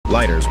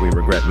lighters we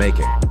regret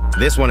making.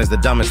 This one is the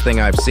dumbest thing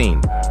I've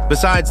seen.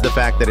 Besides the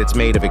fact that it's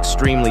made of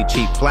extremely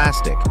cheap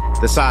plastic,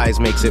 the size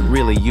makes it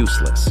really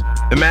useless.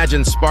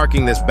 Imagine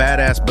sparking this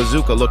badass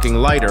bazooka-looking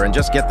lighter and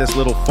just get this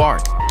little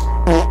fart.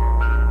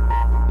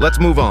 Let's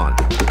move on.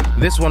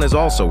 This one is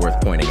also worth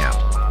pointing out.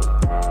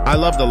 I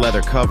love the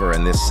leather cover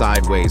and this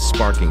sideways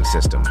sparking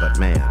system, but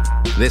man,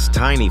 this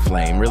tiny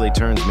flame really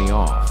turns me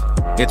off.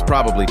 It's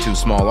probably too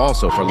small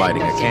also for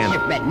lighting a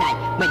candle.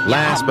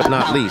 Last but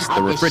not least,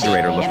 the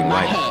refrigerator-looking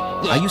lighter.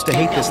 I used to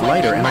hate this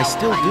lighter, and I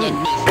still do.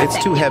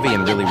 It's too heavy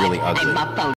and really, really ugly.